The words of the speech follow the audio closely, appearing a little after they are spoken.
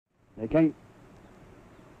They can't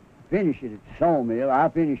finish it at the sawmill. I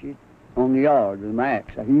finish it on the yard with my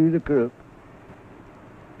axe. I hew the crook,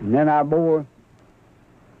 and then I bore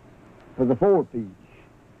for the 4-piece.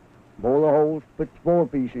 Bore the holes, put the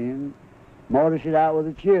 4-piece in, mortise it out with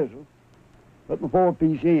a chisel, put my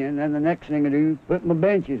 4-piece in, then the next thing I do, put my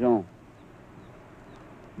benches on.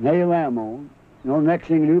 Nail them on. You know, the next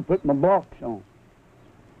thing I do, put my blocks on.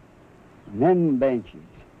 And then the benches.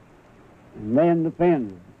 And then the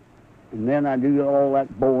fender. And then I do all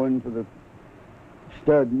that boring for the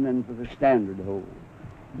studding and for the standard hole.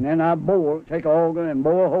 And then I bore, take an auger and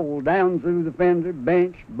bore a hole down through the fender,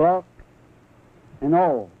 bench, block, and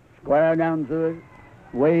all. Square down through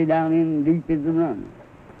it, way down in deep into the runner.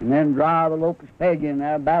 And then drive a locust peg in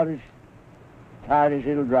there about as tight as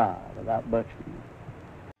it'll drive without busting it.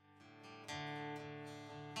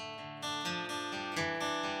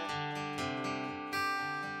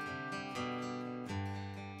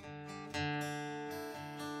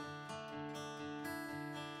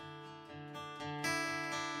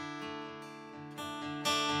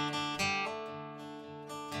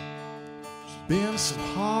 Been some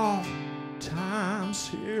hard times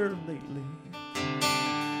here lately.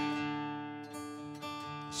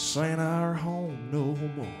 This ain't our home no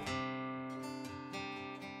more.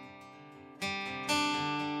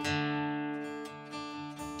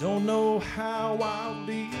 Don't know how I'll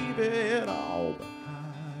leave it all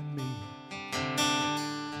behind me.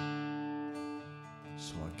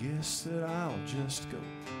 So I guess that I'll just go.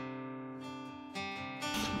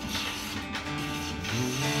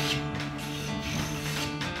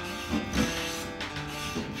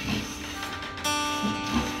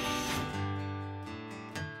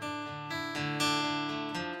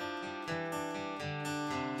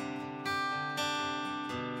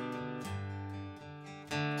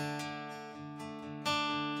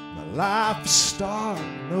 Life is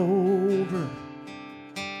starting over.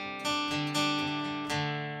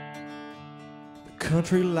 The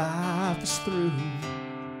country life is through.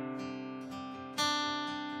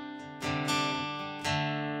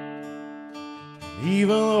 Even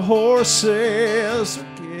the horses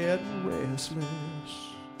are getting restless.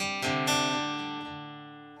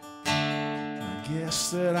 I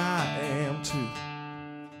guess that I am too.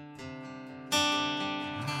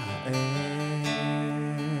 I am.